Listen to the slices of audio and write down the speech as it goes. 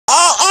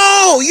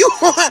you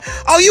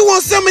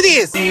want some of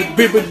this? Boo.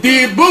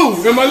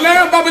 Am I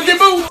loud, Baba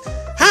Boo?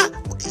 Huh?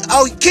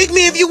 Oh, kick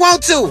me if you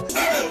want to.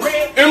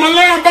 Am I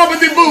loud, Baba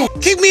Boo?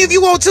 Kick me if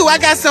you want to. I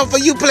got something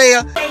for you,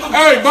 player.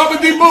 Hey, Baba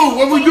Boo,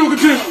 what we do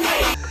with you?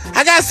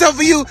 I got something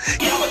for you.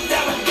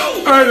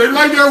 Hey, they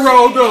like that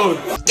roll, though.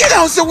 Get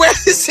on somewhere.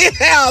 Sit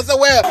down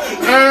somewhere.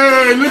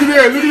 Hey, look at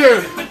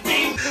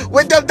that.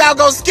 With them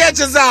doggone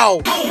Skit'S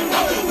on.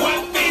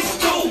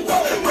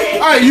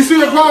 Hey, you see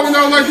that popping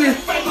out like this?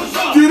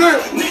 See that?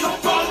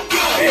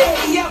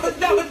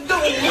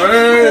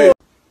 Hey.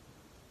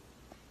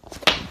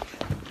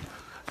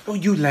 Oh,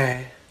 you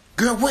lying.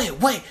 Girl,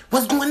 wait.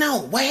 What's going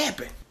on? What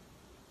happened?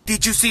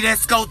 Did you see that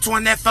scope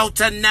on that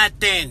photo?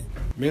 Nothing.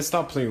 Man,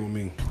 stop playing with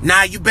me.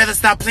 Nah, you better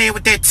stop playing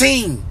with that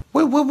team.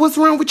 What's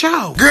wrong with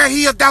y'all? Girl,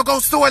 he a doggone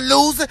sore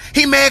loser.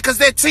 He mad cause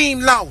that team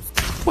lost.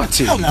 What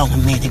team? Hold on a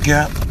minute,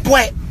 girl.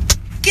 Boy,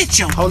 get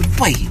your... Hold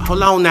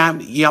on now.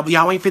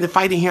 Y'all ain't finna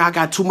fight in here. I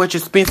got too much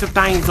expensive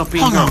things up in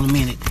here. Hold on a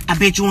minute. I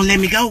bet you won't let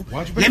me go.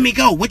 Let me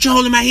go. What you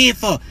holding my head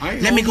for?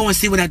 Let me go and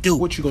see what I do.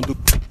 What you gonna do?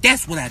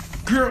 That's what I do.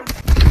 Girl.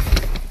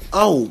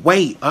 Oh,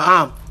 wait. Get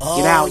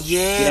out.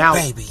 Yeah, Get out.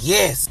 baby.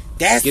 Yes.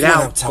 That's Get what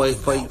out. I'm talking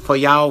about. For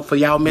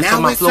y'all messing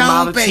up my flow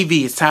model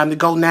TV. It's time to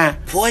go now.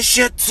 Push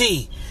your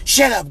T.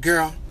 Shut up,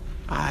 girl.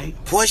 Alright.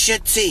 Push your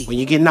T. When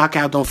you get knocked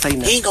out, don't say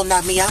nothing. He ain't gonna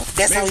knock me out.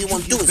 That's all he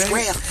wanna do is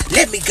grab.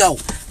 Let me go.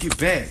 Get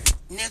back.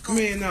 Nigga,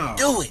 Man, no.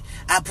 do it.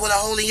 I put a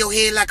hole in your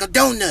head like a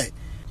donut.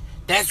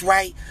 That's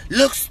right.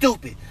 Look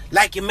stupid.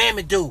 Like your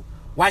mammy do.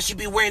 Why she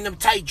be wearing them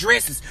tight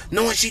dresses,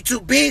 knowing she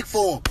too big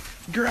for him?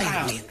 Girl,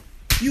 I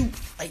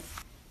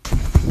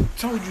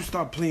told you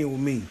stop playing with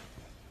me.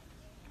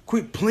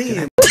 Quit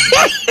playing.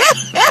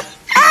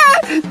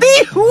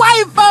 These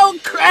white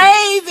folk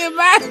crazy,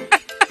 man.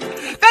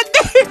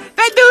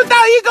 That dude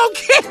thought he gonna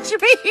catch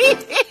me.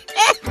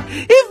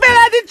 He fell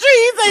out the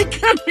tree. He said,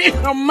 "Come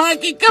here,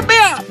 monkey, come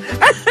here."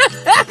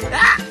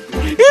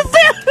 He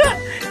fell.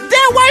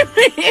 That white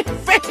man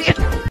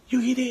fell. You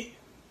hear that?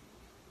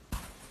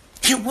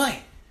 You what?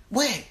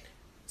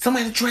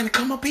 Somebody trying to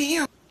come up in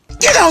here?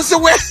 Get on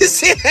somewhere.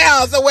 Sit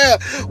down somewhere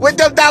with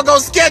them doggone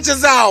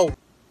Skit'S on.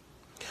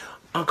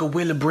 Uncle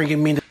Willie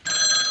bringing me the...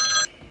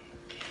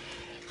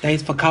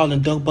 Thanks for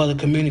calling Duck Butter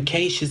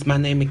Communications. My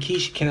name is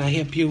Keisha. Can I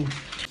help you?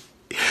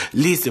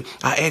 Listen,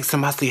 I asked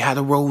him, I said, how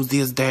the roads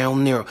is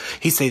down there.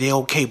 He said they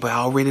okay, but I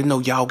already know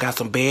y'all got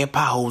some bad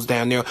potholes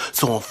down there,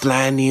 so I'm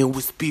flying in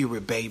with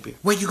Spirit, baby.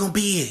 Where you gonna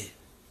be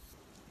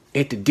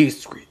At the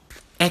district.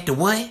 at? At the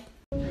what?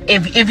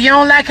 If you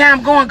don't like how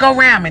I'm going, go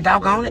around me,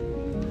 doggone it.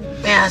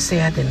 Man, I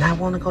said I did not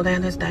want to go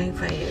down this thing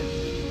fast.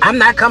 I'm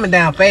not coming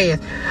down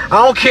fast. I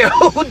don't care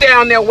who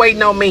down there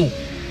waiting on me.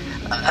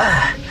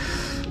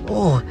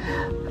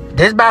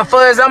 This about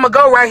far as I'm gonna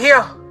go right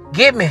here.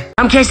 Get me.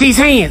 I'm catch these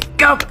hands.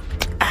 Go.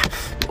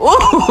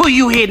 Ooh,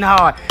 you hitting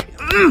hard.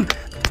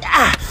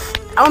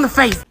 On the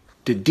face.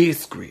 The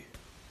district.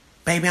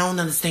 Baby, I don't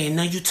understand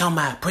nothing you talking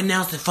about.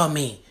 Pronounce it for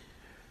me.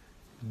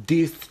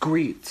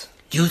 District.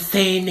 You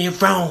saying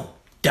it wrong,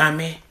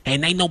 dummy.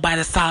 And ain't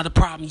nobody solved the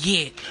problem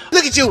yet.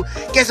 Look at you.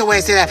 Guess the way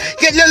I said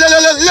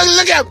that.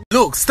 Look out.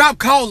 Look, stop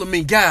calling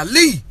me,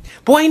 golly.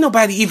 Boy, ain't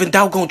nobody even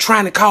doggone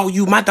trying to call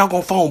you. My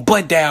doggone phone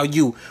butt dial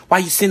you. Why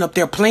you sitting up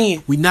there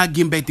playing? We not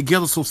getting back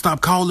together, so stop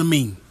calling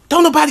me.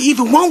 Don't nobody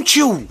even want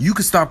you. You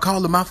can stop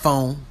calling my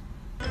phone.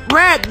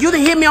 Brad, you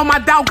done hit me on my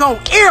doggone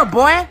ear,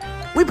 boy.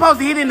 We supposed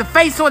to hit in the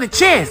face or the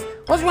chest.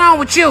 What's wrong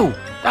with you?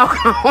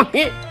 Doggone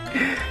it.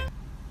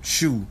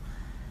 Shoot.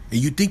 And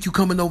you think you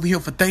coming over here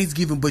for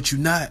Thanksgiving, but you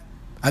not.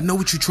 I know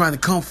what you trying to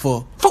come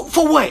for.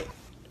 For what?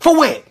 For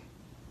what?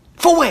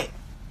 For what?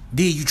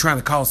 Then you trying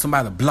to call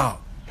somebody a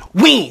block.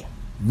 When?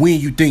 When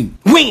you think?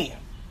 When?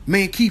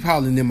 Man, keep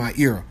hollering in my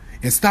ear.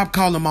 And stop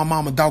calling my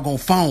mama doggone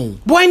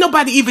phone. Boy, ain't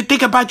nobody even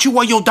think about you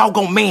or your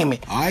doggone mammy.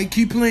 Alright,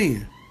 keep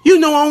playing. You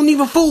know I don't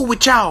even fool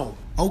with y'all.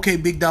 Okay,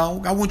 big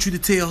dog. I want you to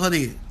tell her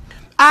that.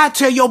 I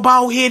tell your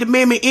bald-headed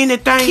mammy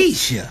anything.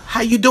 Keisha.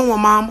 How you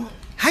doing, mama?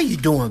 How you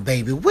doing,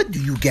 baby? What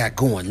do you got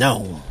going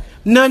on?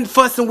 Nothing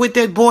fussing with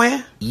that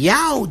boy.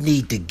 Y'all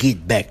need to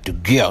get back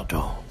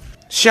together.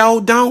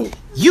 Sure don't.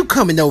 You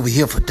coming over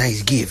here for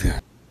Thanksgiving?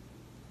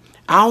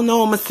 I don't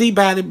know, I'ma see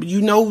about it, but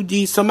you know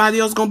somebody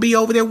else gonna be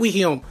over there with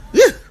him.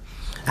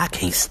 I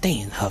can't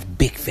stand her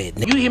big fat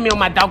You hit me on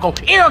my doggone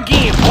ear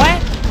again, boy.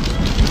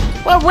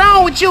 What's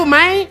wrong with you,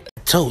 man?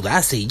 I told her,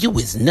 I said, you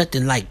is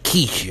nothing like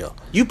Keisha.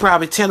 You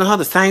probably telling her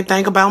the same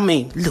thing about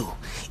me. Look,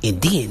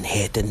 and then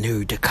had the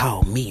nerve to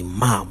call me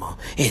mama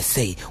and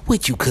say,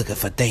 what you cooking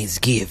for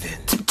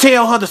Thanksgiving?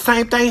 Tell her the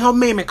same thing her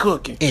mammy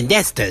cooking. And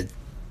that's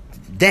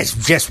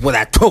just what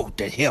I told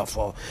the hell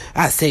for.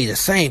 I say the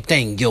same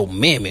thing your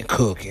mammy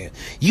cooking.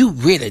 You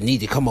really need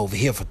to come over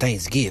here for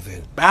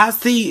Thanksgiving. I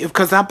see,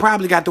 because I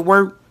probably got to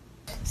work.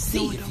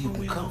 See if you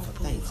can come for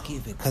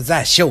Thanksgiving, because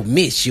I sure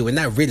miss you and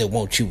I really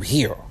want you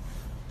here.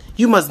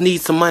 You must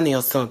need some money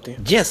or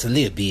something. Just a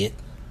little bit.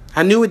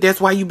 I knew it,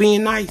 that's why you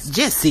being nice.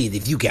 Just see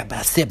if you got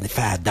about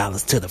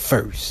 $75 to the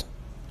first.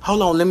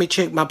 Hold on, let me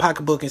check my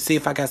pocketbook and see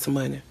if I got some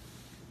money.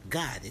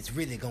 God is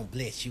really gonna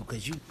bless you,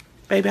 because you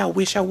Baby, I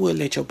wish I would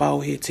let your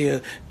bald head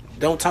tell.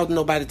 Don't talk to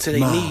nobody till they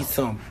need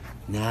something.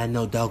 Now I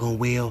know doggone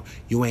well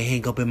you ain't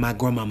hang up in my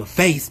grandmama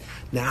face.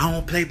 Now I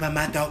don't play by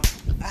my dog.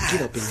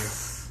 Get up in here.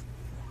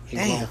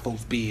 It's grown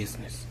folks'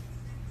 business.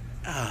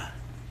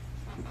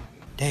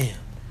 Damn,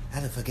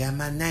 I done forgot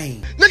my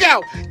name. Look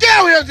out! Get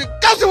out here!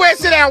 Go somewhere and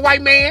sit down,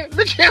 white man!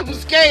 Look at him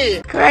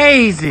scared!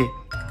 Crazy.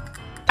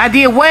 I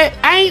did what?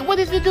 What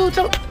did the dude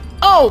tell me?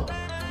 Oh,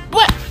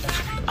 what?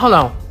 Hold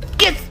on.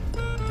 Get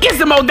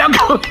some more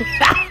doggone.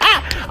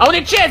 On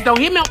the chest, though.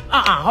 Hit me.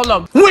 Hold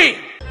on. Wait.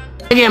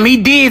 Look at him. He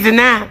dizzy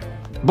now.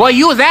 Boy,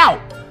 you was out.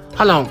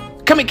 Hold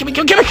on. Come here.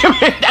 Look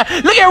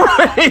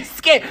at him. He's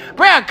scared.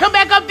 Bruh, come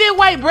back up this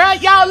way,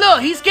 bruh. Y'all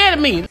look. He's scared of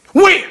me.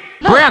 Wait.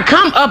 Bruh,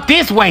 come up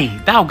this way.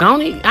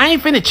 Doggone it. I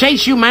ain't finna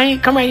chase you, man.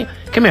 Come right here.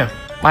 Come here.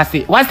 Watch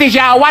this. Watch this,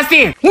 y'all. Watch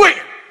this.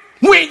 Wait.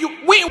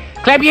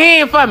 Clap your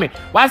hand for me.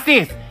 Watch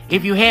this.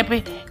 If you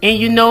happy and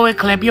you know it,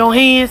 clap your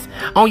hands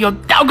on your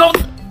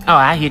doggone. Oh,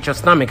 I hit your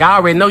stomach. I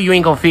already know you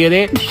ain't gonna feel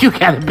that. You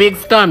got a big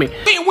stomach.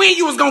 When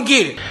you was gonna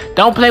get it?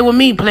 Don't play with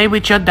me. Play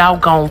with your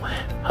doggone.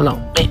 Hold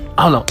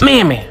on.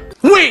 Man.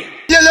 When?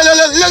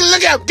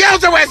 Look out. Get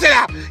out somewhere and sit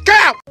out. Get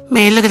out.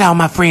 Man, look at all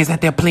my friends out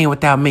there playing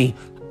without me.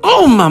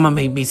 Oh, mama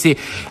made me sick.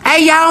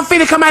 Hey, y'all, I'm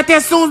finna come out there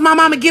as soon as my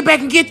mama get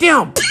back and get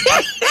them.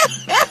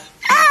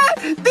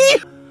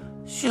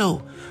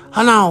 Shoot.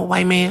 Hold on,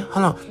 white man.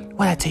 Hold on.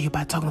 What I tell you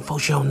about talking to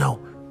folks you don't know?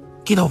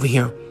 Get over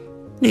here.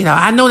 You know,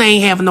 I know they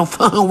ain't having no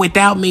fun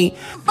without me.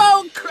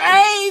 So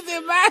crazy,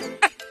 man.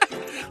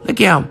 Look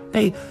at them.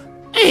 They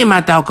ain't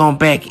my doggone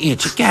back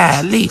itch.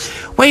 Golly.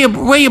 Where your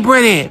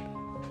brother at?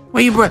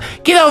 Where your brother?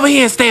 Get over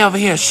here and stay over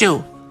here.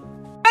 Shoot.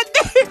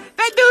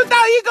 That dude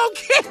thought he gonna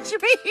catch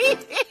me.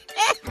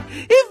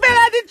 He fell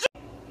out the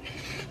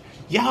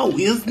Y'all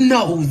is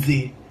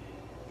nosy.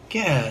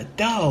 God,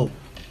 dog.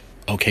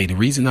 Okay, the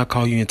reason I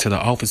call you into the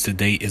office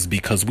today is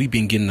because we've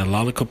been getting a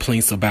lot of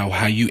complaints about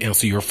how you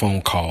answer your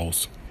phone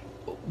calls.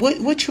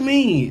 What you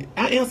mean?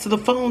 I answer the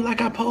phone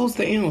like I supposed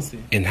to answer.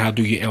 And how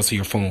do you answer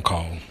your phone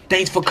call?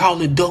 Thanks for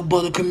calling Duck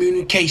Butter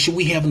Communication.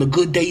 We having a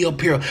good day up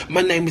here.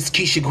 My name is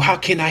Keisha. How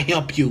can I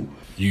help you?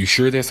 You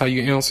sure that's how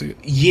you answer it?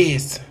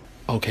 Yes.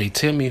 Okay,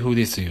 tell me who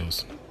this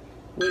is.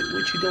 What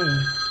you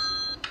doing?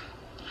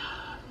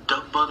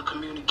 Duck Butter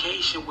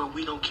Communication, where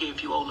we don't care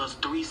if you owe us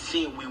 3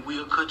 cents, we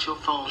will cut your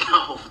phone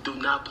off. Do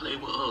not play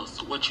with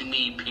us. What you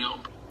need,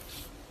 pimp?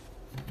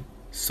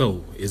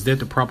 So, is that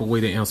the proper way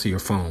to answer your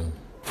phone?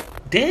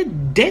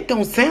 That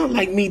don't sound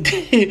like me.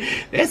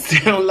 That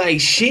sound like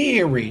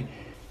Sherry.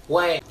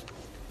 What?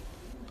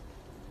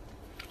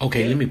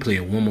 Okay, let me play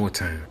it one more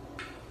time.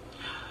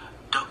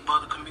 Duck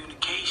Butter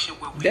Communication,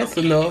 where we That's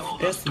don't enough. care if you owe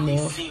That's us 3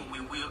 enough. cents,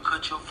 we will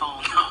cut your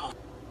phone off.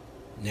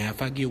 Now,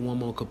 if I get one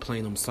more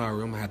complaint, I'm sorry.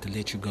 I'm going to have to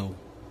let you go.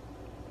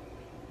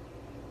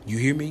 You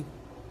hear me?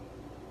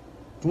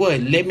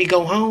 What, let me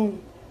go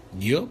home?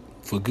 Yep,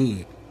 for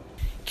good.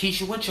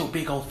 Keisha, what your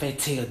big old fat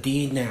tail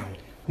did now?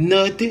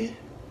 Nothing.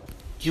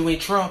 You in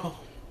trouble?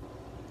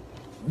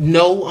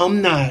 No,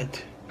 I'm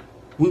not.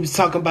 We was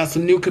talking about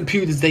some new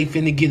computers. They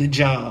finna get a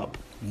job.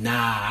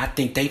 Nah, I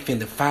think they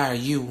finna fire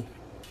you.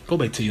 Go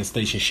back to your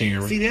station,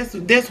 Sharon. See,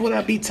 that's what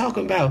I be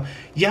talking about.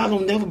 Y'all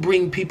don't never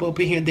bring people up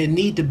in here that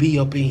need to be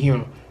up in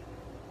here.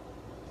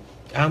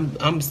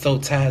 I'm so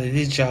tired of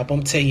this job.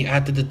 I'm telling you,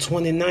 after the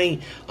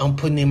 29th, I'm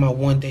putting in my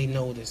 1-day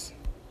notice.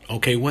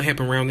 Okay, what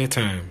happened around that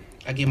time?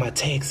 I get my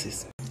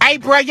taxes. Hey,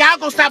 bro, y'all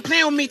gonna stop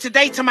playing with me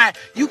today? Tonight,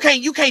 you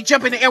can't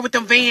jump in the air with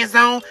them Vans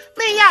on.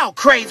 Man, y'all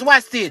crazy.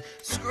 Watch this.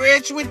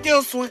 Scratch with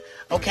this one.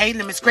 Okay,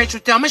 let me scratch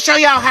with them. I'm gonna show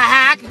y'all how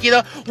high I can get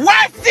up.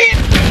 Watch this.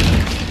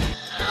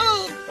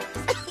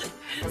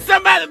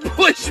 Somebody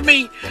push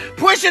me.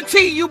 Push a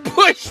T, you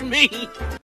push me.